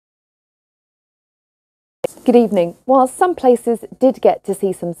Good evening. While some places did get to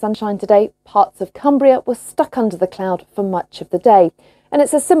see some sunshine today, parts of Cumbria were stuck under the cloud for much of the day. And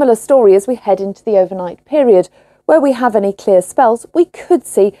it's a similar story as we head into the overnight period. Where we have any clear spells, we could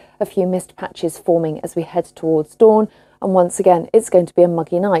see a few mist patches forming as we head towards dawn. And once again, it's going to be a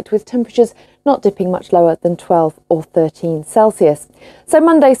muggy night with temperatures not dipping much lower than 12 or 13 Celsius. So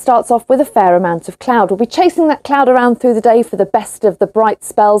Monday starts off with a fair amount of cloud. We'll be chasing that cloud around through the day for the best of the bright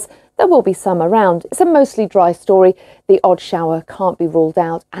spells. There will be some around. It's a mostly dry story. The odd shower can't be ruled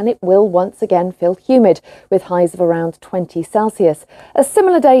out, and it will once again feel humid with highs of around 20 Celsius. A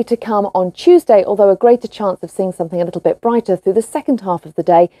similar day to come on Tuesday, although a greater chance of seeing something a little bit brighter through the second half of the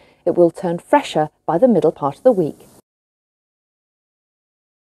day. It will turn fresher by the middle part of the week.